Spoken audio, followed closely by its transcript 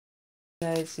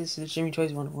Guys, this is Jimmy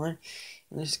Toys 101,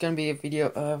 and this is gonna be a video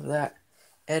of that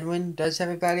Edwin does have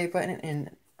a belly button,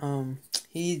 and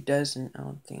he doesn't, I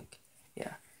don't think.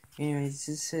 Yeah. Anyways,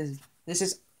 this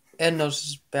is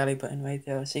Edno's belly button right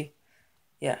there. See?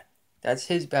 Yeah, that's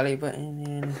his belly button,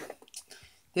 and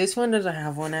this one doesn't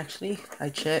have one actually. I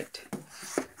checked.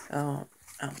 I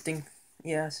don't think.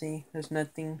 Yeah, see, there's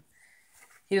nothing.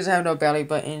 He doesn't have no belly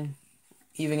button,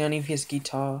 even underneath his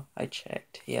guitar. I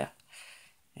checked. Yeah,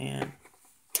 and.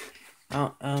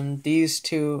 These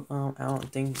two, I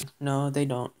don't think, no, they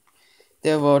don't.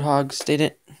 They're Roadhogs. They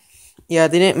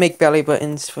didn't make belly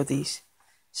buttons for these.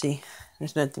 See,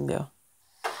 there's nothing there.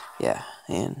 Yeah,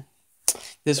 and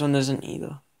this one doesn't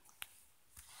either.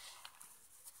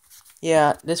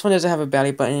 Yeah, this one doesn't have a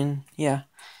belly button. Yeah.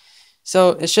 So,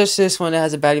 it's just this one that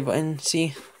has a belly button.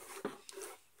 See?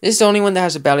 This is the only one that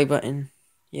has a belly button.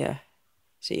 Yeah.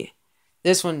 See?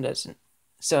 This one doesn't.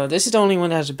 So, this is the only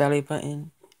one that has a belly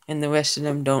button. And the rest of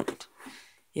them don't.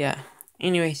 Yeah.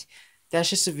 Anyways, that's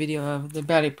just a video of the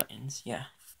belly buttons. Yeah.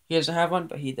 He doesn't have one,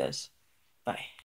 but he does. Bye.